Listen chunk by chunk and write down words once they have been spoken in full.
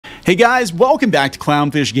Hey guys, welcome back to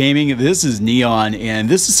Clownfish Gaming. This is Neon, and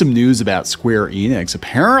this is some news about Square Enix.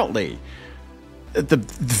 Apparently, at the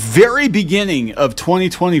very beginning of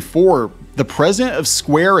 2024, the president of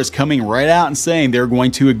Square is coming right out and saying they're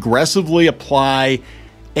going to aggressively apply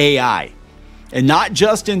AI. And not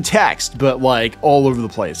just in text, but like all over the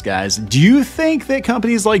place, guys. Do you think that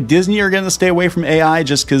companies like Disney are going to stay away from AI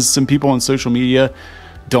just because some people on social media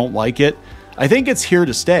don't like it? I think it's here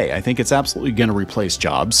to stay. I think it's absolutely going to replace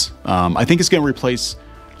jobs. I think it's going to replace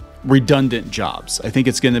redundant jobs. I think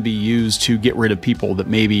it's going to be used to get rid of people that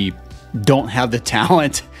maybe don't have the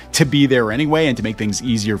talent to be there anyway and to make things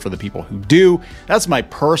easier for the people who do. That's my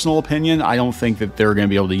personal opinion. I don't think that they're going to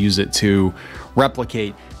be able to use it to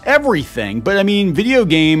replicate everything. But I mean, video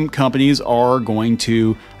game companies are going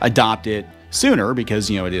to adopt it sooner because,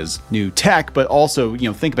 you know, it is new tech, but also, you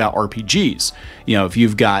know, think about RPGs. You know, if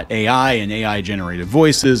you've got AI and AI generated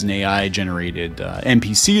voices and AI generated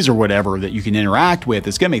NPCs or whatever that you can interact with,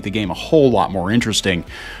 it's going to make the game a whole lot more interesting.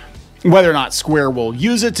 Whether or not Square will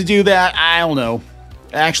use it to do that, I don't know.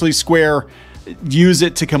 Actually, Square use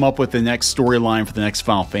it to come up with the next storyline for the next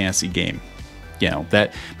Final Fantasy game. You know,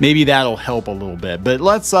 that maybe that'll help a little bit. But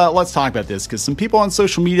let's talk about this, because some people on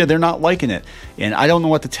social media, they're not liking it, and I don't know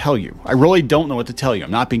what to tell you. I really don't know what to tell you. I'm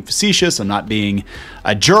not being facetious. I'm not being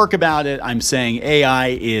a jerk about it. I'm saying AI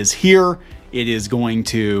is here. It is going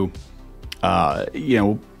to, you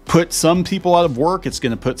know, put some people out of work. It's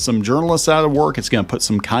going to put some journalists out of work. It's going to put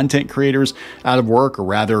some content creators out of work, or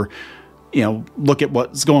rather, you know, look at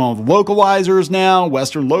what's going on with localizers now.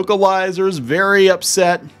 Western Localizers, very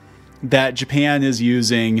upset that Japan is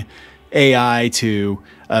using AI to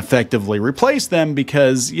effectively replace them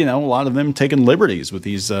because, you know, a lot of them taking liberties with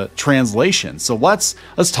these translations. So let's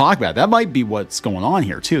talk about it. That might be what's going on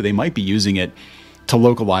here too. They might be using it to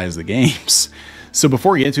localize the games. So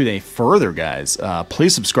before we get into it any further, guys,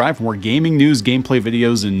 please subscribe for more gaming news, gameplay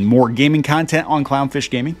videos, and more gaming content on Clownfish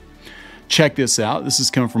Gaming. Check this out. This is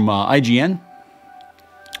coming from IGN.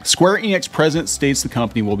 Square Enix president states the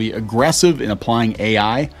company will be aggressive in applying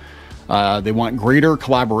AI. They want greater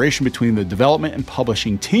collaboration between the development and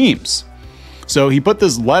publishing teams. So he put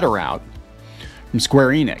this letter out from Square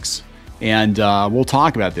Enix, and we'll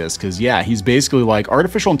talk about this because, yeah, he's basically like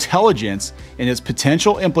artificial intelligence and its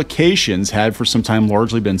potential implications had for some time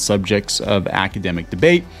largely been subjects of academic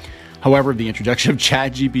debate. However, the introduction of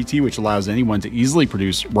ChatGPT, which allows anyone to easily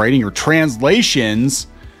produce writing or translations,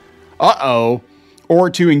 or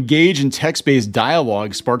to engage in text-based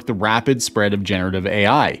dialogue, sparked the rapid spread of generative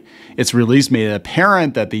AI. Its release made it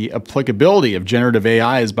apparent that the applicability of generative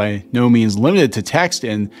AI is by no means limited to text,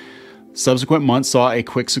 and subsequent months saw a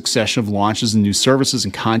quick succession of launches and new services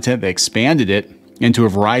and content that expanded it into a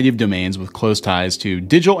variety of domains with close ties to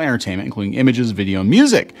digital entertainment, including images, video, and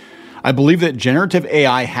music. I believe that generative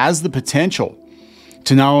AI has the potential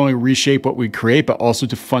to not only reshape what we create, but also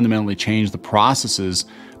to fundamentally change the processes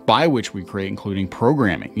by which we create, including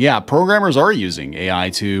programming. Yeah, programmers are using AI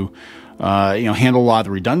to, you know, handle a lot of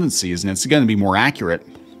the redundancies, and it's going to be more accurate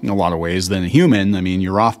in a lot of ways than a human. I mean,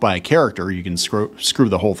 you're off by a character, you can screw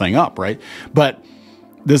the whole thing up, right? But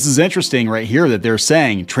this is interesting right here that they're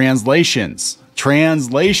saying translations.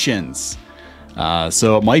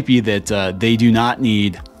 So it might be that they do not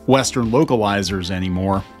need Western localizers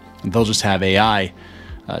anymore. They'll just have AI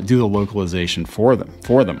do the localization for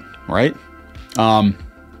them, right?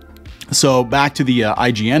 So back to the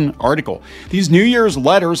IGN article. These New Year's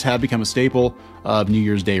letters have become a staple of New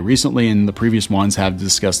Year's Day recently, and the previous ones have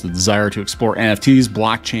discussed the desire to explore NFTs,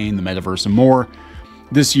 blockchain, the metaverse, and more.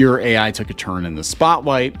 This year, AI took a turn in the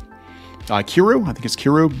spotlight.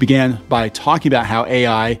 Kiru began by talking about how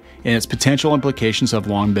AI and its potential implications have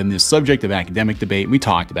long been the subject of academic debate. We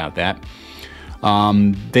talked about that.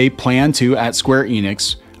 They plan to, at Square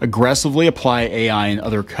Enix, aggressively apply AI and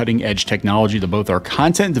other cutting-edge technology to both our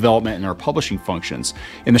content development and our publishing functions.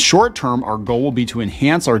 In the short term, our goal will be to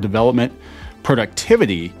enhance our development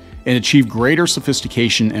productivity and achieve greater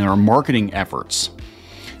sophistication in our marketing efforts.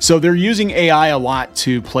 So they're using AI a lot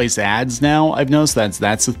to place ads now. I've noticed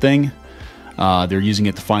that's the thing. They're using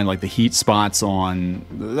it to find like the heat spots on,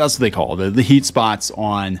 that's what they call it, the heat spots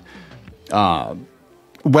on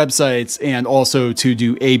websites, and also to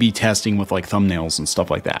do A/B testing with like thumbnails and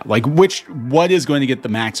stuff like that. Like what is going to get the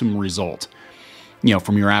maximum result, you know,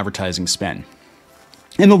 from your advertising spend.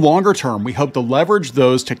 In the longer term, we hope to leverage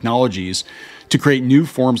those technologies to create new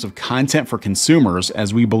forms of content for consumers,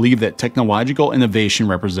 as we believe that technological innovation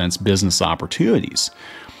represents business opportunities.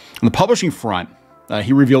 On the publishing front,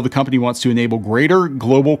 he revealed the company wants to enable greater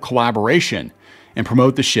global collaboration and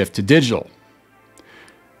promote the shift to digital.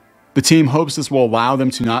 The team hopes this will allow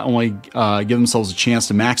them to not only give themselves a chance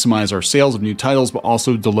to maximize our sales of new titles, but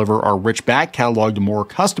also deliver our rich back catalog to more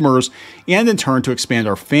customers, and in turn to expand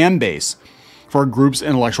our fan base for our group's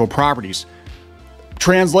intellectual properties.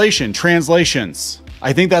 Translations.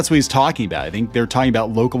 I think that's what he's talking about. I think they're talking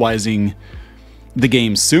about localizing the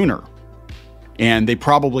game sooner. And they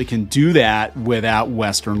probably can do that without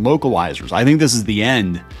Western localizers. I think this is the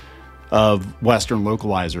end of Western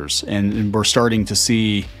localizers, and we're starting to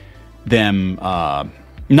see them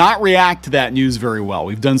not react to that news very well.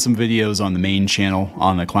 We've done some videos on the main channel,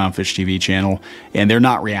 on the Clownfish TV channel, and they're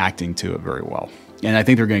not reacting to it very well. And I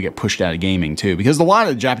think they're going to get pushed out of gaming too, because a lot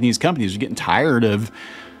of Japanese companies are getting tired of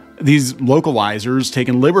these localizers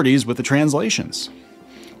taking liberties with the translations.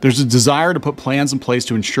 There's a desire to put plans in place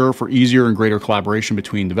to ensure for easier and greater collaboration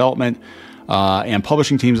between development and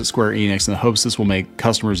publishing teams at Square Enix, in the hopes this will make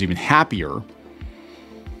customers even happier.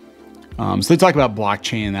 So they talk about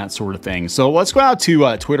blockchain and that sort of thing. So let's go out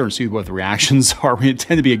to Twitter and see what the reactions are. We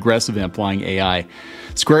intend to be aggressive in applying AI.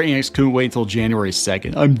 Square Enix couldn't wait until January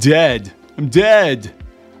 2nd. I'm dead. I'm dead.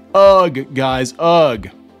 Ugh, guys. Ugh.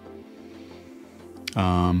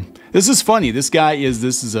 This is funny. This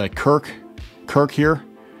is a Kirk here.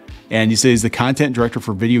 And he says he's the content director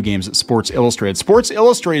for video games at Sports Illustrated. Sports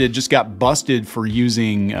Illustrated just got busted for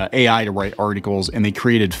using AI to write articles, and they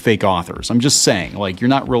created fake authors. I'm just saying, like, you're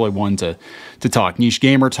not really one to talk. Niche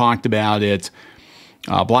Gamer talked about it.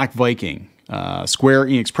 Black Viking. Square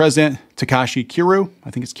Enix president Takashi Kiryu,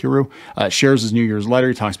 I think it's Kiryu, shares his New Year's letter.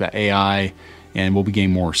 He talks about AI, and we'll be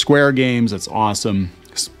getting more Square games. That's awesome.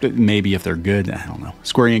 Maybe if they're good, I don't know.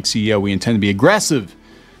 Square Enix CEO, we intend to be aggressive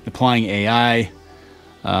applying AI.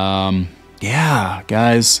 Yeah,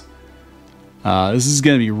 guys, this is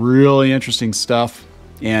going to be really interesting stuff,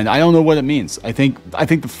 and I don't know what it means. I think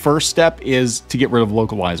the first step is to get rid of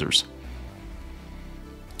localizers.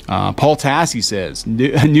 Paul Tassi says,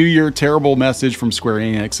 New Year terrible message from Square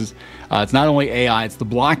Enix is, it's not only AI, it's the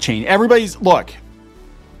blockchain. Look,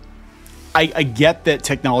 I get that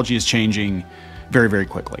technology is changing very, very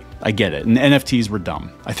quickly. I get it. And NFTs were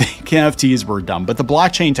dumb. I think NFTs were dumb. But the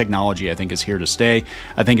blockchain technology, I think, is here to stay.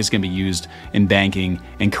 I think it's going to be used in banking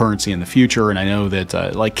and currency in the future. And I know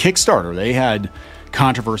that, like Kickstarter, they had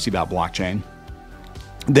controversy about blockchain,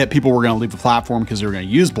 that people were going to leave the platform because they were going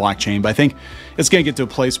to use blockchain. But I think it's going to get to a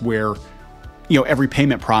place where, you know, every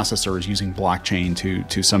payment processor is using blockchain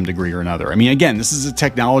to some degree or another. I mean, again, this is a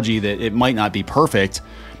technology that it might not be perfect,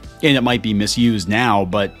 and it might be misused now,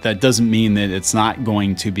 but that doesn't mean that it's not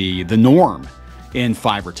going to be the norm in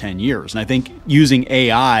 5 or 10 years. And I think using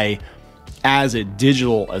AI as a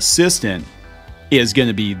digital assistant is going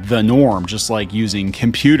to be the norm, just like using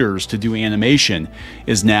computers to do animation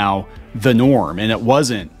is now the norm. And it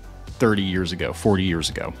wasn't 30 years ago, 40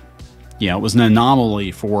 years ago. You know, it was an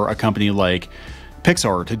anomaly for a company like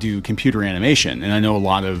Pixar to do computer animation. And I know a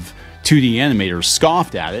lot of 2D animators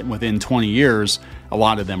scoffed at it, and within 20 years, a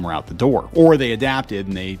lot of them were out the door, or they adapted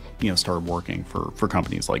and they, you know, started working for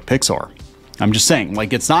companies like Pixar. I'm just saying,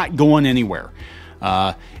 like, it's not going anywhere.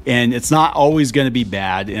 And it's not always going to be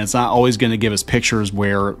bad, and it's not always going to give us pictures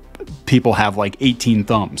where people have like 18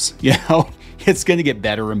 thumbs. You know, it's going to get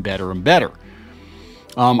better and better and better.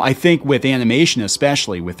 I think with animation,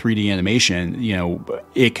 especially with 3D animation, you know,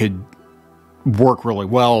 it could work really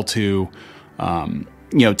well to, you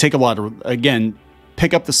know, take a lot of, again,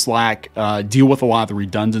 pick up the slack, deal with a lot of the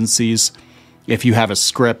redundancies. If you have a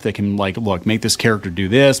script that can, like, look, make this character do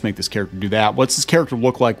this, make this character do that. What's this character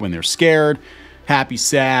look like when they're scared, happy,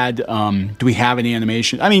 sad? Do we have any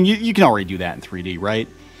animation? I mean, you can already do that in 3D, right?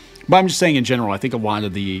 But I'm just saying in general, I think a lot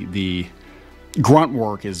of the grunt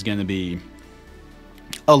work is going to be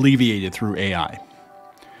alleviated through AI.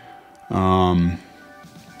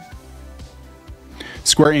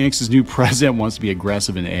 Square Enix's new president wants to be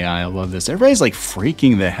aggressive in AI. I love this. Everybody's like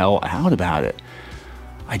freaking the hell out about it.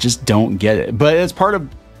 I just don't get it. But it's part of,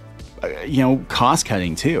 you know, cost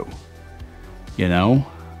cutting too. You know?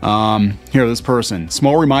 Here, this person.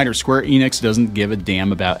 Small reminder, Square Enix doesn't give a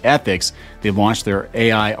damn about ethics. They've launched their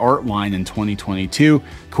AI art line in 2022.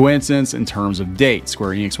 Coincidence in terms of date.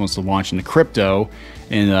 Square Enix wants to launch into crypto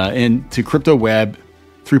into crypto web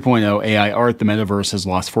 3.0 AI art. The metaverse has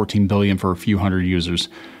lost 14 billion for a few hundred users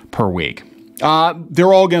per week.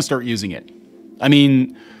 They're all going to start using it. I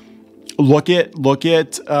mean, look at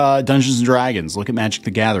Dungeons and Dragons. Look at Magic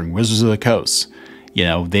the Gathering, Wizards of the Coast. You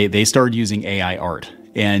know, they started using AI art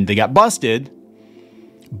and they got busted,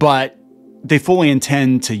 but they fully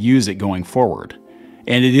intend to use it going forward.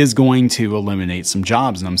 And it is going to eliminate some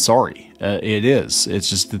jobs, and I'm sorry. It is. It's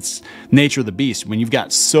just, it's nature of the beast. When you've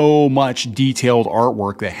got so much detailed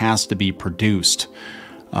artwork that has to be produced,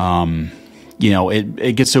 You know,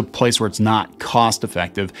 it gets to a place where it's not cost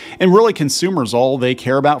effective, and really consumers, all they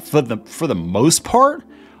care about for the most part,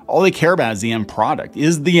 all they care about is the end product.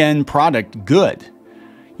 Is the end product good?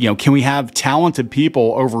 You know, can we have talented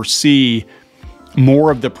people oversee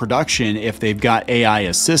more of the production if they've got AI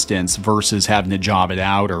assistance versus having to job it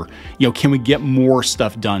out? Or, you know, can we get more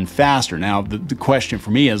stuff done faster? Now, the question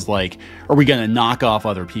for me is like, are we going to knock off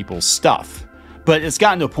other people's stuff? But it's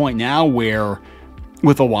gotten to a point now where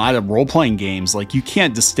with a lot of role-playing games, like you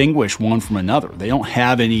can't distinguish one from another. They don't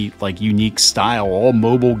have any like unique style. All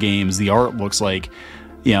mobile games, the art looks like,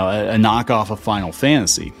 you know, a knockoff of Final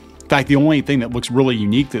Fantasy. In fact, the only thing that looks really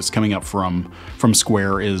unique that's coming up from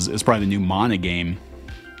Square is probably the new Mana game.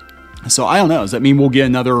 So I don't know. Does that mean we'll get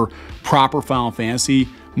another proper Final Fantasy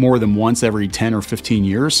more than once every 10 or 15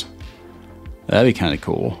 years? That'd be kind of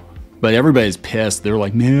cool. But everybody's pissed. They're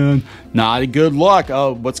like, man, not a good look.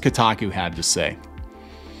 Oh, what's Kotaku had to say?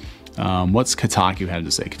 What's Kotaku had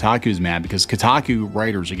to say? Kotaku's mad because Kotaku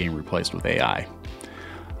writers are getting replaced with AI.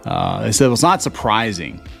 They said it was not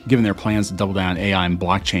surprising, given their plans to double down on AI and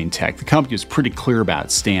blockchain tech. The company was pretty clear about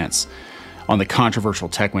its stance on the controversial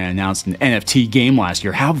tech when it announced an NFT game last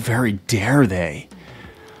year. How very dare they?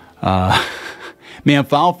 Man,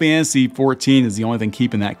 Final Fantasy 14 is the only thing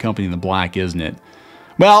keeping that company in the black, isn't it?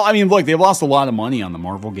 Well, I mean, look, they've lost a lot of money on the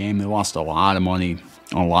Marvel game. They lost a lot of money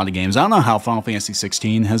on a lot of games. I don't know how Final Fantasy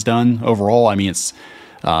 16 has done overall. I mean, it's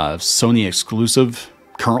Sony exclusive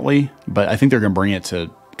currently, but I think they're going to bring it to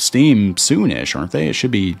Steam soonish, aren't they? It should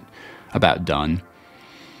be about done.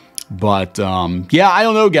 But yeah, I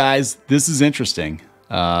don't know, guys. This is interesting.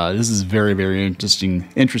 This is very, very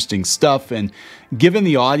interesting stuff. And given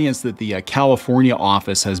the audience that the California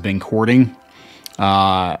office has been courting,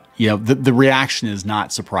 you know, the reaction is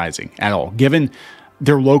not surprising at all. Given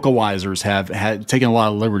their localizers have taken a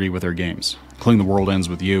lot of liberty with their games, including The World Ends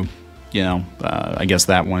With You. You know, I guess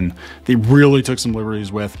that one they really took some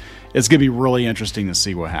liberties with. It's going to be really interesting to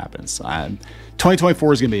see what happens.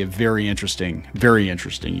 2024 is going to be a very interesting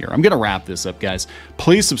year. I'm going to wrap this up, guys.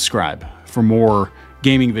 Please subscribe for more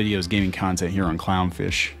gaming videos, gaming content here on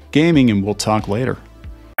Clownfish Gaming, and we'll talk later.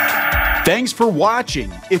 Thanks for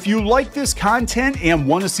watching. If you like this content and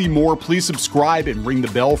want to see more, please subscribe and ring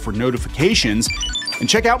the bell for notifications. And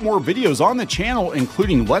check out more videos on the channel,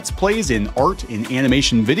 including Let's Plays in art and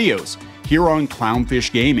animation videos here on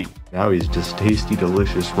Clownfish Gaming. Now he's just tasty,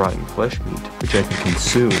 delicious, rotten flesh meat, which I can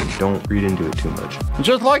consume. Don't read into it too much.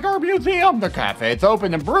 Just like our museum, the cafe's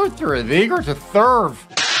open and Brewster is eager to serve.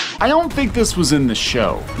 I don't think this was in the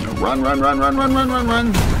show. Run, run, run, run, run, run, run,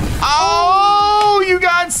 run. Oh, you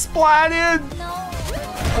got splatted. No.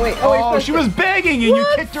 Oh, she was begging and you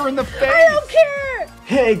kicked her in the face. I don't care.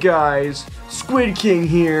 Hey guys, Squid King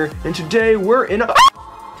here, and today we're in a...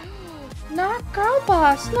 Not girl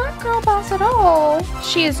boss at all.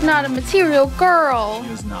 She is not a material girl. She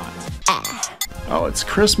is not. Oh, it's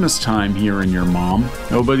Christmas time here in your mom.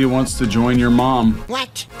 Nobody wants to join your mom.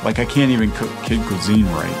 What? Like I can't even cook kid cuisine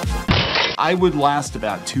right. I would last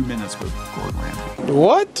about 2 minutes with Gordon Ramsay.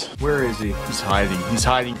 What? Where is he? He's hiding. He's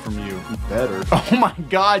hiding from you. He better. Oh my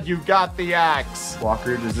God, you got the axe.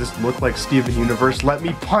 Walker, does this look like Steven Universe? Let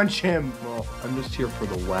me punch him. Well, I'm just here for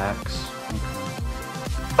the wax.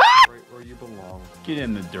 Right where you belong. Get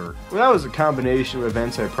in the dirt. Well, that was a combination of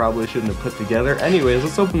events I probably shouldn't have put together. Anyways,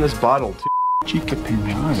 let's open this bottle too. Chica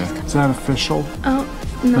Pinata. Is that official?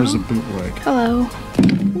 Oh, no. There's a bootleg. Hello.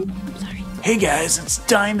 I'm sorry. Hey guys, it's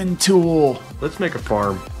Diamond Tool. Let's make a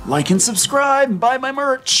farm. Like and subscribe and buy my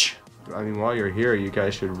merch. I mean, while you're here, you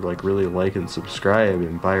guys should like really like and subscribe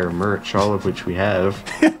and buy our merch, all of which we have.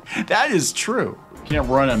 That is true. You can't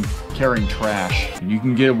run them carrying trash. You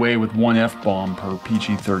can get away with one F-bomb per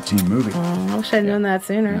PG-13 movie. I wish I'd known that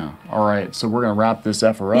sooner. Yeah. All right, so we're going to wrap this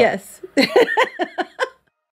effer up. Yes.